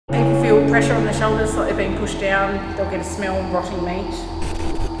feel pressure on their shoulders like they're being pushed down. They'll get a smell of rotting meat.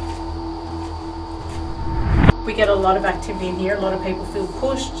 We get a lot of activity in here. A lot of people feel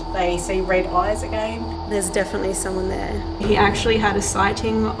pushed. They see red eyes again. There's definitely someone there. He actually had a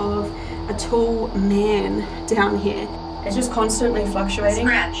sighting of a tall man down here. It's just constantly fluctuating.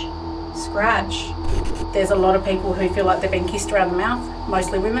 Scratch. There's a lot of people who feel like they've been kissed around the mouth,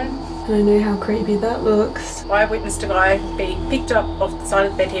 mostly women. I don't know how creepy that looks. I witnessed a guy be picked up off the side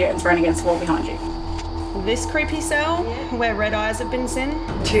of the bed here and thrown against the wall behind you. This creepy cell where red eyes have been seen?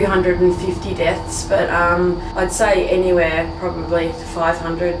 250 deaths, but I'd say anywhere probably to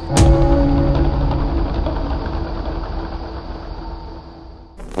 500.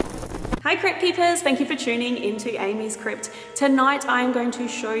 Hi Crypt Keepers, thank you for tuning into AmysCrypt. Tonight I am going to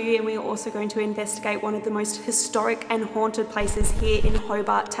show you, and we are also going to investigate one of the most historic and haunted places here in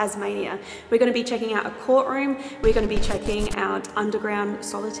Hobart, Tasmania. We're going to be checking out a courtroom, we're going to be checking out underground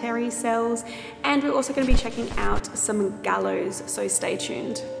solitary cells, and we're also going to be checking out some gallows, so stay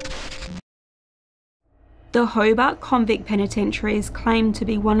tuned. The Hobart Convict Penitentiary is claimed to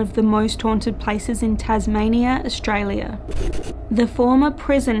be one of the most haunted places in Tasmania, Australia. The former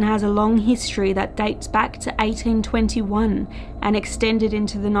prison has a long history that dates back to 1821 and extended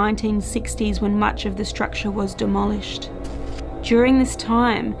into the 1960s when much of the structure was demolished. During this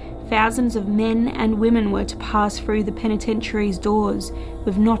time, thousands of men and women were to pass through the penitentiary's doors,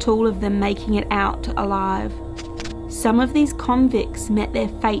 with not all of them making it out alive. Some of these convicts met their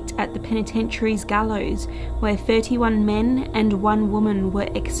fate at the penitentiary's gallows, where 31 men and 1 woman were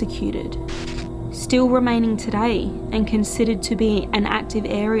executed. Still remaining today, and considered to be an active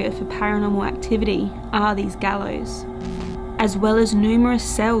area for paranormal activity, are these gallows, as well as numerous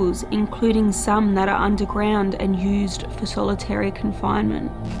cells, including some that are underground and used for solitary confinement.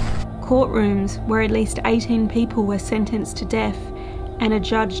 Courtrooms where at least 18 people were sentenced to death, and a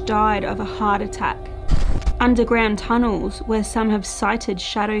judge died of a heart attack. Underground tunnels where some have sighted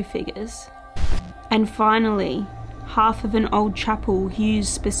shadow figures. And finally, half of an old chapel used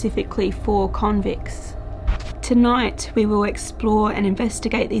specifically for convicts. Tonight we will explore and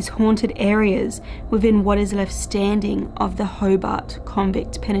investigate these haunted areas within what is left standing of the Hobart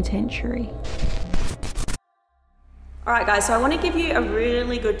Convict Penitentiary. Alright guys, so I want to give you a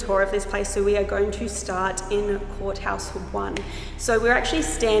really good tour of this place. So we are going to start in Courthouse 1. So we're actually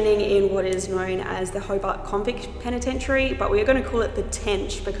standing in what is known as the Hobart Convict Penitentiary, but we're going to call it the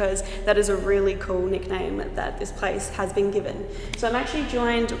Tench because that is a really cool nickname that this place has been given. So I'm actually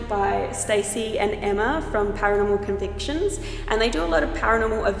joined by Stacey and Emma from Paranormal Convictions, and they do a lot of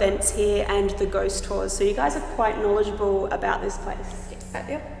paranormal events here and the ghost tours. So you guys are quite knowledgeable about this place.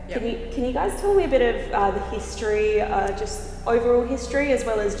 Yep. Can you guys tell me a bit of the history, just overall history, as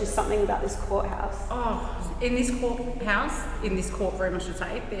well as just something about this courthouse? Oh, in this courthouse, in this courtroom I should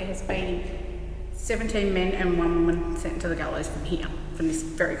say, there has been 17 men and 1 woman sent to the gallows from here, from this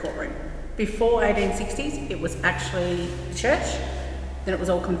very courtroom. Before 1860s, it was actually the church, then it was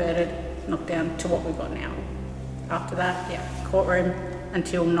all converted, knocked down to what we've got now. After that, yeah, courtroom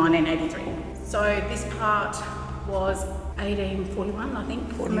until 1983. So this part was 1841, I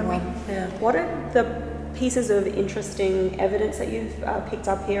think. 41, yeah. What are the pieces of interesting evidence that you've picked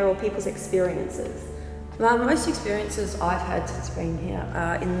up here, or people's experiences? Most experiences I've had since being here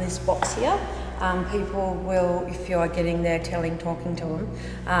are in this box here. People will, if you are getting there, talking to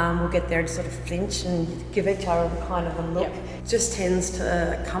them, will get there and sort of flinch and give each other kind of a look. Yep. It just tends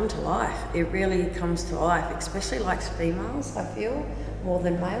to come to life. It really comes to life, especially like females, I feel, more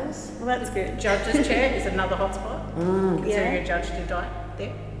than males. Well, that's good. Judge's chair is another hotspot. Considering a judge did die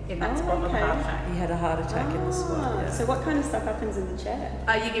there in that spot of a heart attack. He had a heart attack in the spot. Yeah. So what kind of stuff happens in the chair?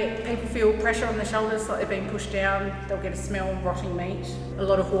 You get people feel pressure on their shoulders like they're being pushed down. They'll get a smell of rotting meat. A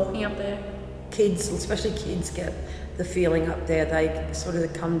lot of walking up there. Kids, especially kids, get the feeling up there. They sort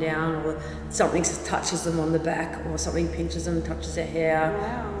of come down, or something touches them on the back, or something pinches them, touches their hair.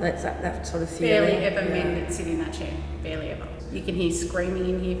 Wow. That's that sort of feeling. Barely ever men that sit in that chair. Barely ever. You can hear screaming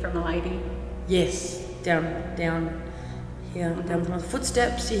in here from a lady. Yes, down here, down from the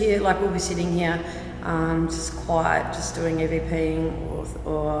footsteps. You hear, like we'll be sitting here, just quiet, just doing EVPing,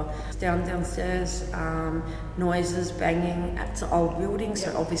 or downstairs, noises, banging. It's an old building,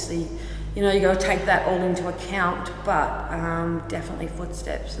 so obviously, you know, you got to take that all into account, but definitely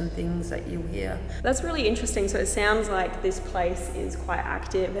footsteps and things that you hear. That's really interesting. So it sounds like this place is quite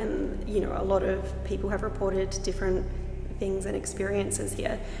active, and you know, a lot of people have reported different things and experiences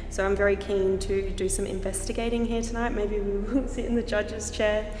here. So I'm very keen to do some investigating here tonight. Maybe we will sit in the judge's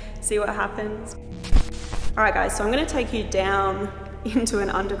chair, see what happens. All right guys, so I'm going to take you down into an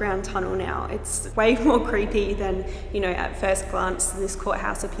underground tunnel now. It's way more creepy than, you know, at first glance this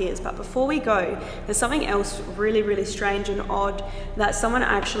courthouse appears. But before we go, there's something else really, really strange and odd that someone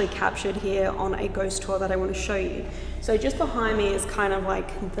actually captured here on a ghost tour that I want to show you. So just behind me is kind of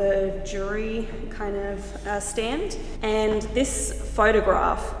like the jury kind of stand, and this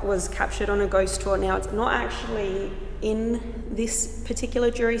photograph was captured on a ghost tour. Now it's not actually in this particular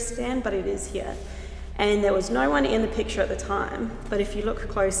jury stand, but it is here. And there was no one in the picture at the time, but if you look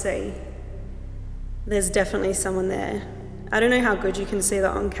closely, there's definitely someone there. I don't know how good you can see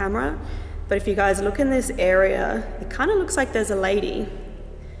that on camera, but if you guys look in this area, it kind of looks like there's a lady.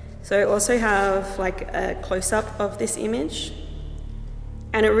 So I also have like a close-up of this image,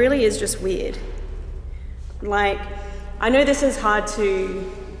 and it really is just weird. Like, I know this is hard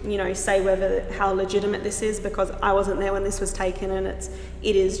to, you know, say how legitimate this is, because I wasn't there when this was taken, and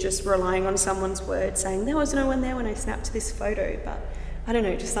it is just relying on someone's word saying there was no one there when I snapped this photo. But I don't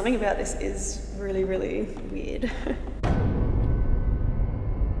know, just something about this is really, really weird.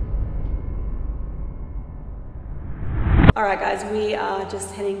 Alright guys, we are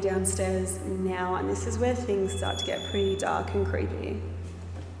just heading downstairs now, and this is where things start to get pretty dark and creepy.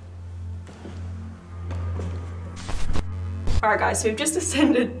 Alright guys, so we've just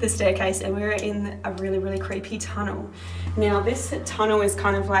ascended the staircase and we're in a really, really creepy tunnel. Now this tunnel is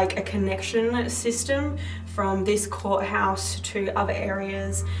kind of like a connection system from this courthouse to other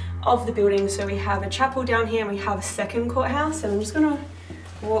areas of the building. So we have a chapel down here and we have a second courthouse, and I'm just gonna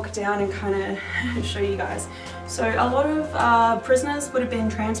walk down and kind of show you guys. So a lot of prisoners would have been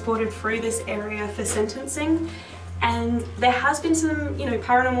transported through this area for sentencing, and there has been some, you know,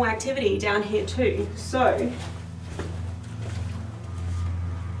 paranormal activity down here too. So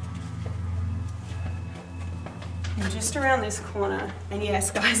just around this corner, and yes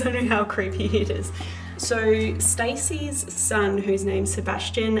guys, I know how creepy it is. So Stacey's son, whose name's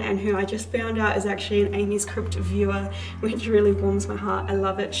Sebastian, and who I just found out is actually an AmysCrypt viewer, which really warms my heart. I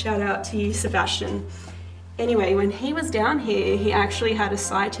love it. Shout out to you, Sebastian. Anyway, when he was down here, he actually had a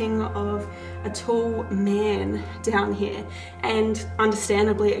sighting of a tall man down here, and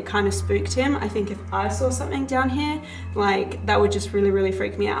understandably it kind of spooked him. I think if I saw something down here, like, that would just really, really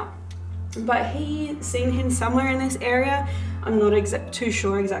freak me out. But he seen him somewhere in this area. I'm not too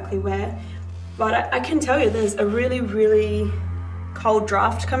sure exactly where, but I can tell you there's a really, really cold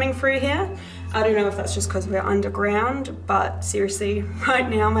draft coming through here. I don't know if that's just because we're underground, but seriously, right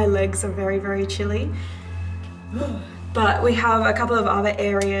now my legs are very, very chilly. But we have a couple of other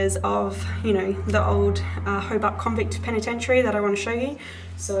areas of, you know, the old Hobart Convict Penitentiary that I want to show you.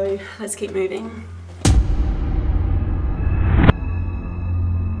 So let's keep moving.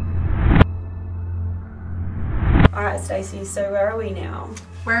 Alright Stacey, so where are we now?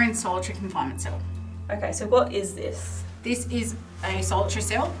 We're in solitary confinement cell. Okay, so what is this? This is a solitary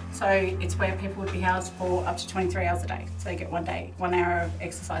cell, so it's where people would be housed for up to 23 hours a day. So they get 1 hour of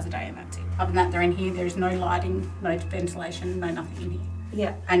exercise a day, and that's it. Other than that, they're in here. There's no lighting, no ventilation, no nothing in here.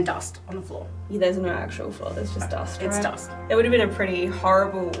 Yeah. And dust on the floor. Yeah, there's no actual floor, there's just dust, right? It's dust. It would have been a pretty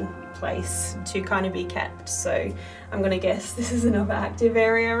horrible place to kind of be kept, so I'm gonna guess this is another active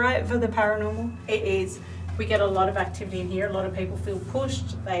area, right, for the paranormal? It is. We get a lot of activity in here. A lot of people feel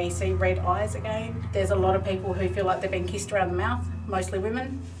pushed. They see red eyes again. There's a lot of people who feel like they're being kissed around the mouth, mostly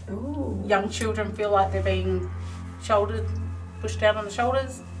women. Ooh. Young children feel like they're being shouldered, pushed down on the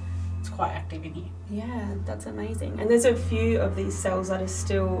shoulders. It's quite active in here. Yeah, that's amazing. And there's a few of these cells that are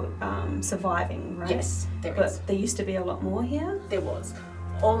still surviving, right? Yes, there is. But there used to be a lot more here? There was.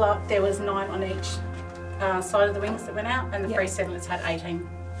 All up, there was 9 on each side of the wings that went out, and the 3 settlers had 18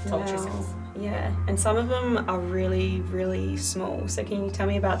 solitary cells. Yeah, and some of them are really, really small. So can you tell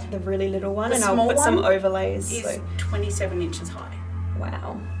me about the really little one? And I'll put some overlays. It's 27 inches high.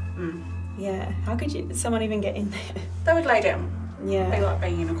 Wow. Mm. Yeah, how could someone even get in there? They would lay down. Yeah. They like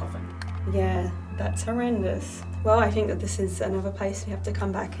being in a coffin. Yeah, that's horrendous. Well, I think that this is another place we have to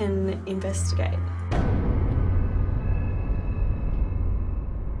come back and investigate.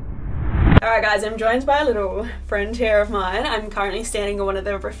 Alright guys, I'm joined by a little friend here of mine. I'm currently standing in one of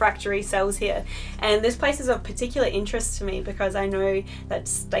the refractory cells here, and this place is of particular interest to me because I know that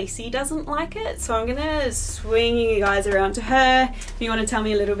Stacey doesn't like it, so I'm gonna swing you guys around to her. If you want to tell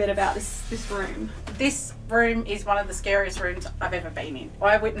me a little bit about this room. This room is one of the scariest rooms I've ever been in.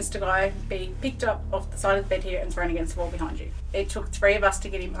 I witnessed a guy be picked up off the side of the bed here and thrown against the wall behind you. It took 3 of us to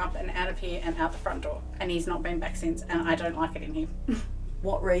get him up and out of here and out the front door, and he's not been back since, and I don't like it in here.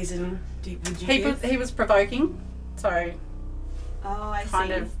 What reason would you give? He was provoking, so oh, I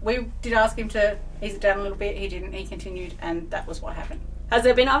kind of. We did ask him to ease it down a little bit. He didn't. He continued, and that was what happened. Has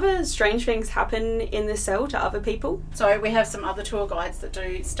there been other strange things happen in the cell to other people? So we have some other tour guides that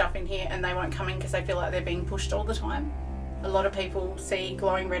do stuff in here and they won't come in because they feel like they're being pushed all the time. A lot of people see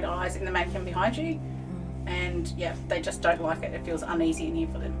glowing red eyes in the mannequin behind you, and yeah, they just don't like it. It feels uneasy in here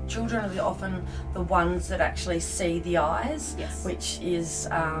for them. Children are often the ones that actually see the eyes, Yes. which is,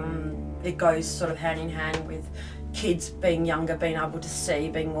 it goes sort of hand in hand with kids being younger, being able to see,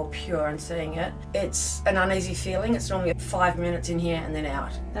 being more pure and seeing it. It's an uneasy feeling. It's normally 5 minutes in here and then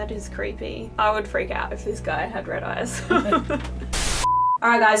out. That is creepy. I would freak out if this guy had red eyes.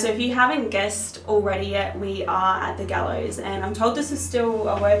 Alright guys, so if you haven't guessed already yet, we are at the gallows, and I'm told this is still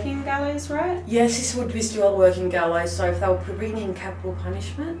a working gallows, right? Yes, this would be still a working gallows, so if they were bringing capital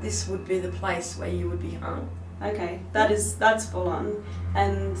punishment, this would be the place where you would be hung. Okay, that's full on.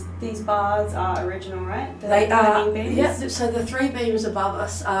 And these bars are original, right? They are, hanging beams? yeah, so the 3 beams above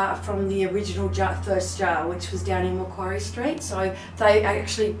us are from the original first jail, which was down in Macquarie Street. So they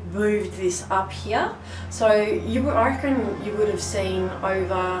actually moved this up here. So I reckon you would have seen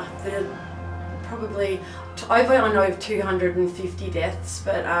over I know 250 deaths,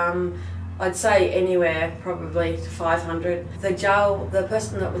 but I'd say anywhere probably to 500. The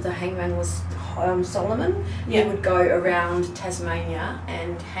person that was the hangman was Solomon. Yeah. He would go around Tasmania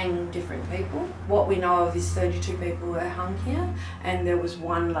and hang different people. What we know of is 32 people were hung here, and there was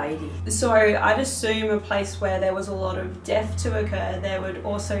 1 lady. So I'd assume a place where there was a lot of death to occur, there would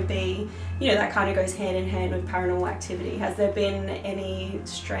also be, you know, that kind of goes hand in hand with paranormal activity. Has there been any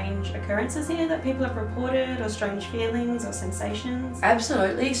strange occurrences here that people have reported, or strange feelings or sensations?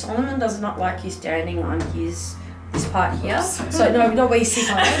 Absolutely. Solomon does not like you standing on this part here. So no, we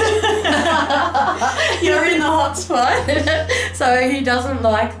sit on it. You're in the hot spot. So he doesn't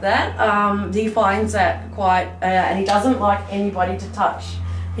like that. He finds that quite, and he doesn't like anybody to touch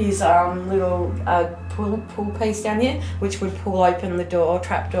his little pull piece down here, which would pull open the door,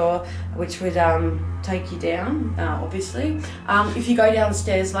 trap door, which would take you down, obviously. If you go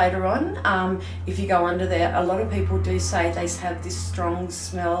downstairs later on, if you go under there, a lot of people do say they have this strong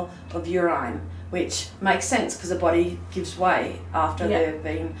smell of urine, which makes sense because the body gives way after they've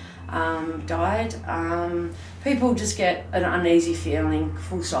been died. People just get an uneasy feeling,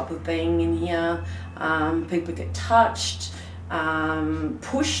 full stop, of being in here. People get touched,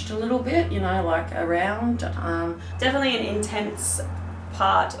 pushed a little bit, you know, like around. Definitely an intense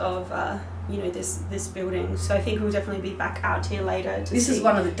part of you know, this building. So I think we'll definitely be back out here later to see. This is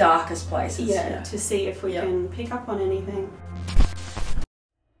one of the darkest places. Yeah, to see if we can pick up on anything.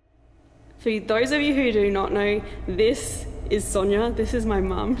 For those of you who do not know, this is Sonia. This is my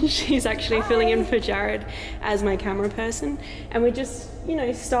mum. She's actually filling in for Jared as my camera person. And we're just, you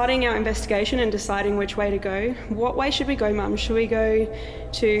know, starting our investigation and deciding which way to go. What way should we go, Mum? Should we go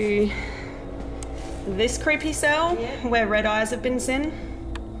to this creepy cell where red eyes have been seen?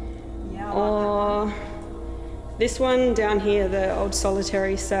 Yeah. Or this one down here, the old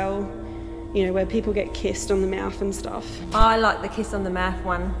solitary cell, you know, where people get kissed on the mouth and stuff? I like the kiss on the mouth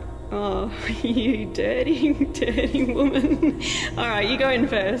one. Oh, you dirty, dirty woman. All right, you go in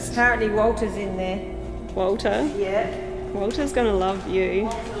first. Apparently Walter's in there. Walter? Yeah. Walter's gonna love you.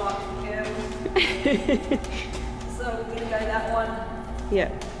 Walter likes girls. So we're gonna go that one.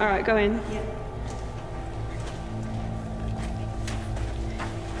 Yeah. All right, go in. Yeah.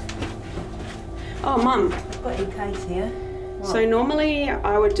 Oh, Mum. I've got your case here. What? So normally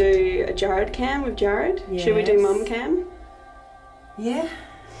I would do a Jared cam with Jared. Yes. Should we do Mum cam? Yeah.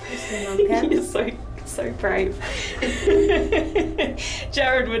 You're so brave.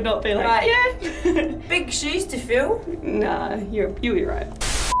 Jared would not be like, right. yeah. Big shoes to fill. Nah, you'll be right.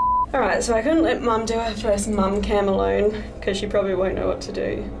 Alright, so I couldn't let Mum do her first Mum cam alone because she probably won't know what to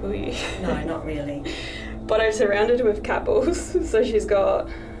do, will you? No, not really. But I've surrounded her with cat balls. So she's got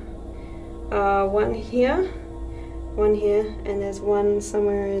one here, and there's one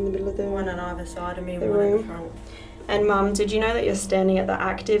somewhere in the middle of the One on either side of me, the one room. in front. And Mum, did you know that you're standing at the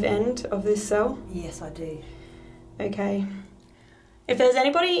active end of this cell? Yes, I do. Okay. If there's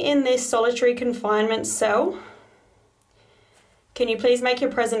anybody in this solitary confinement cell, can you please make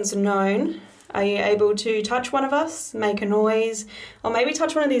your presence known? Are you able to touch one of us, make a noise, or maybe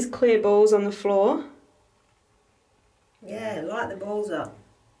touch one of these clear balls on the floor? Yeah, light the balls up.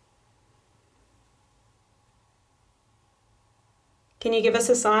 Can you give us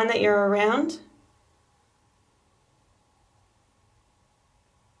a sign that you're around?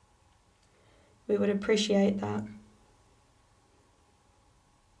 We would appreciate that.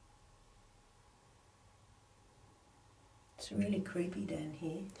 It's really creepy down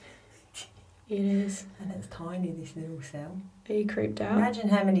here. It is. And it's tiny, this little cell. Are you creeped out? Imagine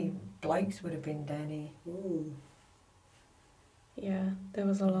how many blokes would have been down here. Ooh. Yeah, there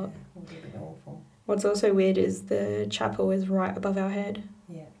was a lot. It would be a bit awful. What's also weird is the chapel is right above our head.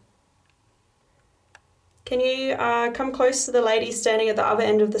 Yeah. Can you come close to the lady standing at the other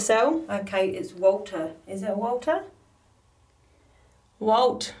end of the cell? Okay, it's Walter. Is it Walter?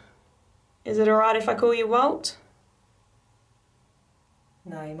 Walt. Is it alright if I call you Walt?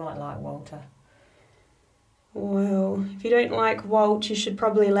 No, you might like Walter. Well, if you don't like Walt, you should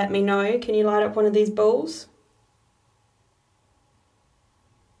probably let me know. Can you light up one of these balls?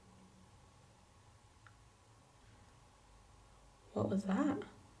 What was that?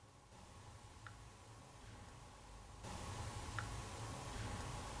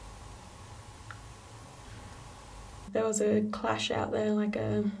 There was a clash out there, like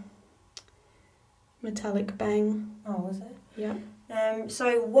a metallic bang. Oh, was it? Yeah.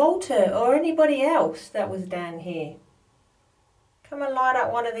 So Walter or anybody else that was down here, come and light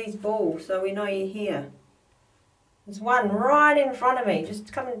up one of these balls so we know you're here. There's one right in front of me.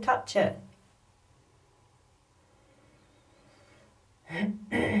 Just come and touch it.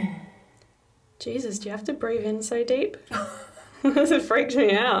 Jesus, do you have to breathe in so deep? It freaks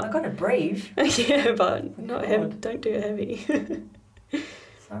me out. I've got to breathe. Yeah, but not God. heavy. Don't do it heavy.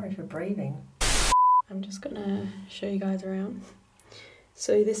 Sorry for breathing. I'm just gonna show you guys around.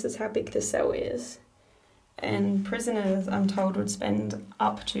 So this is how big the cell is. And prisoners, I'm told, would spend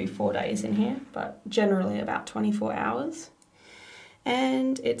up to 4 days in here, but generally about 24 hours.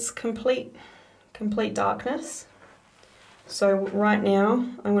 And it's complete darkness. So right now,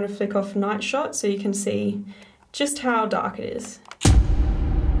 I'm gonna flick off night shot so you can see just how dark it is.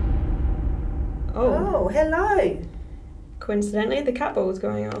 Oh, hello. Coincidentally, the cat ball is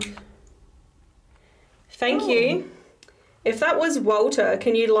going off. Thank you. If that was Walter,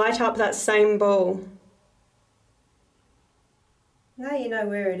 can you light up that same ball? Now you know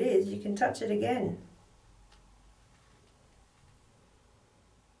where it is, you can touch it again.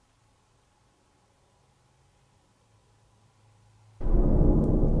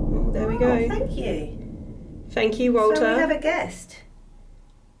 There we go. Oh, thank you. Thank you, Walter. So we have a guest.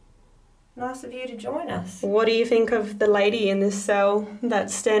 Nice of you to join us. What do you think of the lady in this cell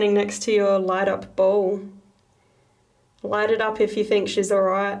that's standing next to your light up ball? Light it up if you think she's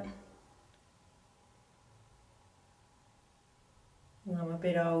alright. I'm a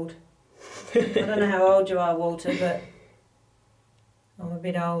bit old. I don't know how old you are, Walter, but I'm a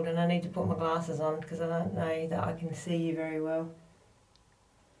bit old and I need to put my glasses on because I don't know that I can see you very well.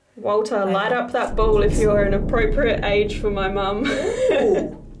 Walter, light up that ball if you're an appropriate age for my mum.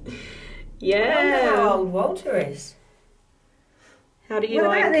 Ooh. I wonder how Yeah. old Walter is. How do you What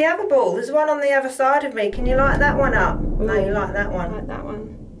like about the other ball? There's one on the other side of me. Can you light that one up? No, you like that one. Light that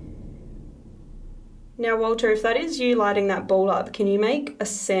one. Now, Walter, if that is you lighting that ball up, can you make a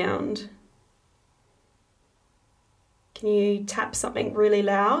sound? Can you tap something really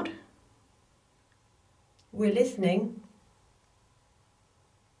loud? We're listening.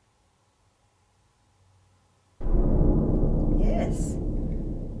 Yes.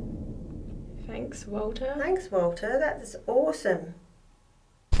 Thanks, Walter. Thanks, Walter. That's awesome.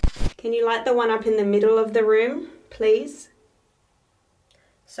 Can you light the one up in the middle of the room, please?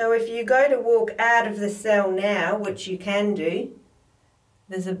 So if you go to walk out of the cell now, which you can do,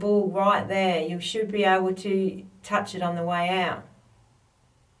 there's a ball right there. You should be able to touch it on the way out.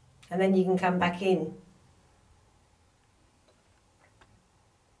 And then you can come back in.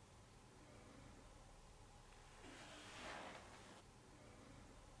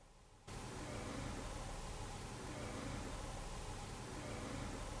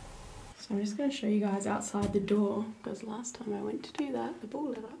 So I'm just going to show you guys outside the door, because last time I went to do that, the ball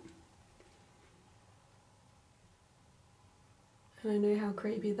lit up. And I know how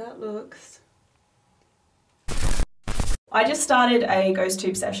creepy that looks. I just started a ghost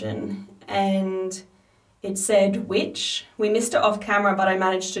tube session and it said witch. We missed it off camera, but I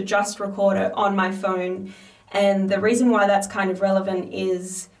managed to just record it on my phone. And the reason why that's kind of relevant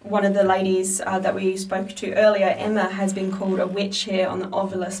is one of the ladies that we spoke to earlier, Emma, has been called a witch here on the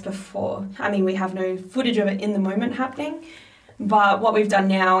Ovilus before. I mean, we have no footage of it in the moment happening, but what we've done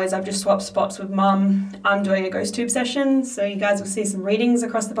now is I've just swapped spots with Mum. I'm doing a ghost tube session, so you guys will see some readings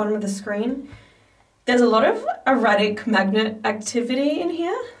across the bottom of the screen. There's a lot of erratic magnet activity in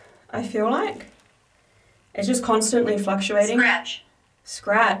here, I feel like. It's just constantly fluctuating. Scratch.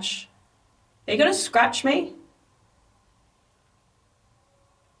 Scratch. Are you gonna scratch me?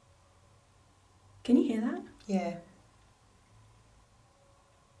 Can you hear that? Yeah.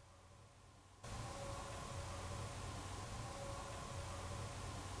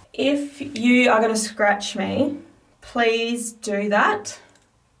 If you are going to scratch me, please do that.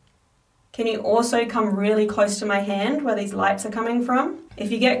 Can you also come really close to my hand where these lights are coming from?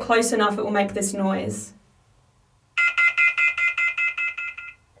 If you get close enough, it will make this noise.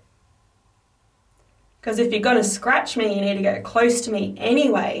 Because if you're going to scratch me, you need to get close to me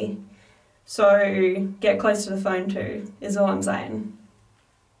anyway. So get close to the phone too, is all I'm saying.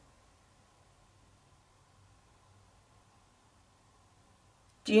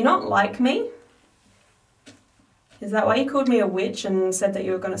 Do you not like me? Is that why you called me a witch and said that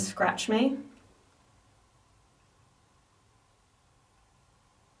you were going to scratch me?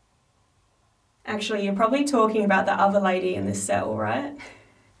 Actually, you're probably talking about the other lady in this cell, right?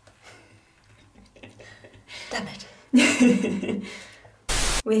 Damn it.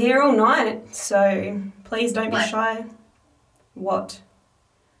 We're here all night, so please don't be shy. What?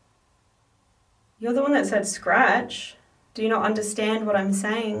 You're the one that said scratch. Do you not understand what I'm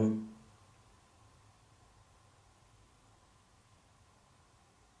saying?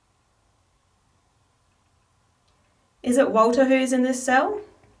 Is it Walter who's in this cell?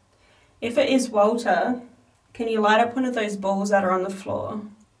 If it is Walter, can you light up one of those balls that are on the floor?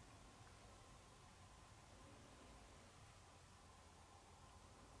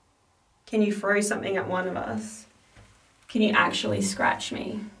 Can you throw something at one of us? Can you actually scratch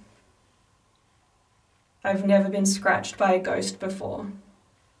me? I've never been scratched by a ghost before.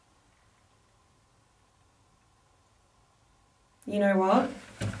 You know what?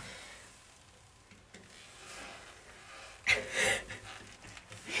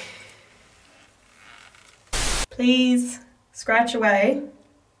 Please scratch away.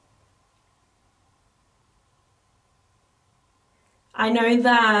 I know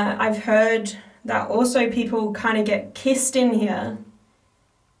that I've heard that also people kind of get kissed in here.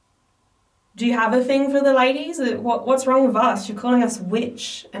 Do you have a thing for the ladies? What's wrong with us? You're calling us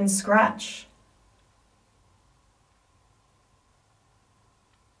witch and scratch.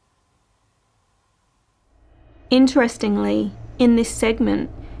 Interestingly, in this segment,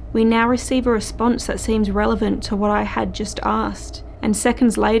 we now receive a response that seems relevant to what I had just asked, and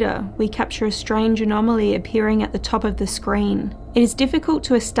seconds later, we capture a strange anomaly appearing at the top of the screen. It is difficult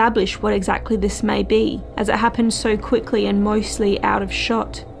to establish what exactly this may be, as it happens so quickly and mostly out of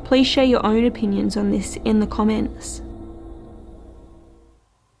shot. Please share your own opinions on this in the comments.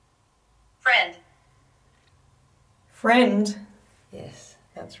 Friend. Friend? Yes,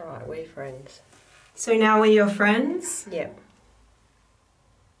 that's right, we're friends. So now we're your friends? Yep.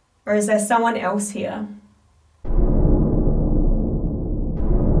 Or is there someone else here?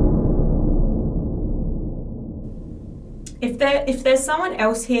 If there's someone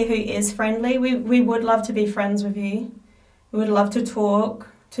else here who is friendly, we would love to be friends with you. We would love to talk,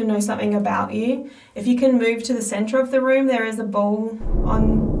 to know something about you. If you can move to the centre of the room, there is a ball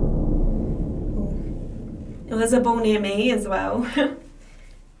on... Oh, there's a ball near me as well.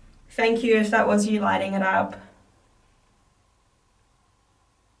 Thank you if that was you lighting it up.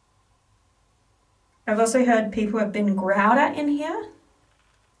 I've also heard people have been growled at in here.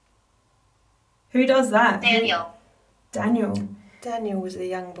 Who does that? Daniel. Daniel. Daniel was the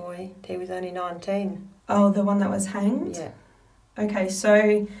young boy. He was only 19. Oh, the one that was hanged? Yeah. Okay,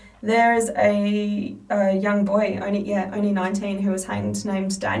 so there is a young boy, only 19, who was hanged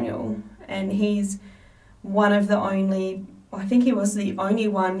named Daniel. And he's one of the only, I think he was the only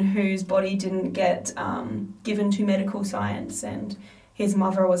one whose body didn't get given to medical science, and his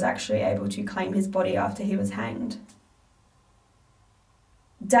mother was actually able to claim his body after he was hanged.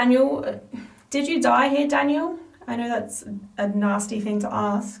 Daniel, did you die here, Daniel? I know that's a nasty thing to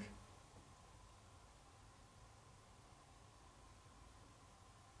ask.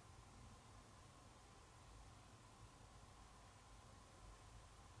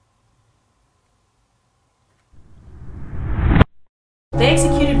 They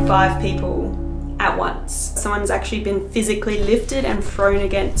executed 5 people at once. Someone's actually been physically lifted and thrown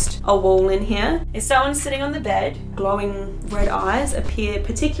against a wall in here. If someone's sitting on the bed, glowing red eyes appear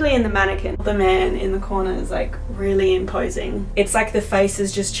particularly in the mannequin. The man in the corner is like really imposing. It's like the face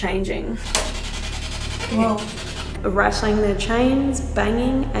is just changing. Whoa. Rattling their chains,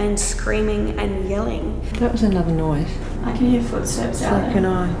 banging and screaming and yelling. That was another noise. I can hear footsteps out there. So can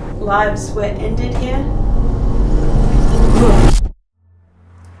I. Lives were ended here.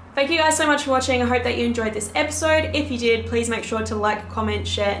 Thank you guys so much for watching. I hope that you enjoyed this episode. If you did, please make sure to like, comment,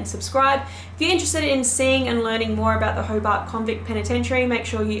 share and subscribe. If you're interested in seeing and learning more about the Hobart Convict Penitentiary, make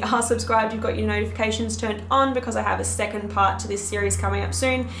sure you are subscribed, you've got your notifications turned on, because I have a second part to this series coming up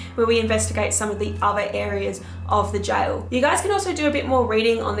soon where we investigate some of the other areas of the jail. You guys can also do a bit more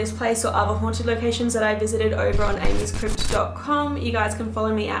reading on this place or other haunted locations that I visited over on AmysCrypt.com. You guys can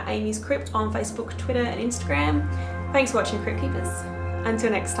follow me at AmysCrypt on Facebook, Twitter and Instagram. Thanks for watching, Crypt Keepers.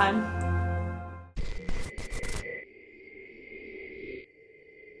 Until next time.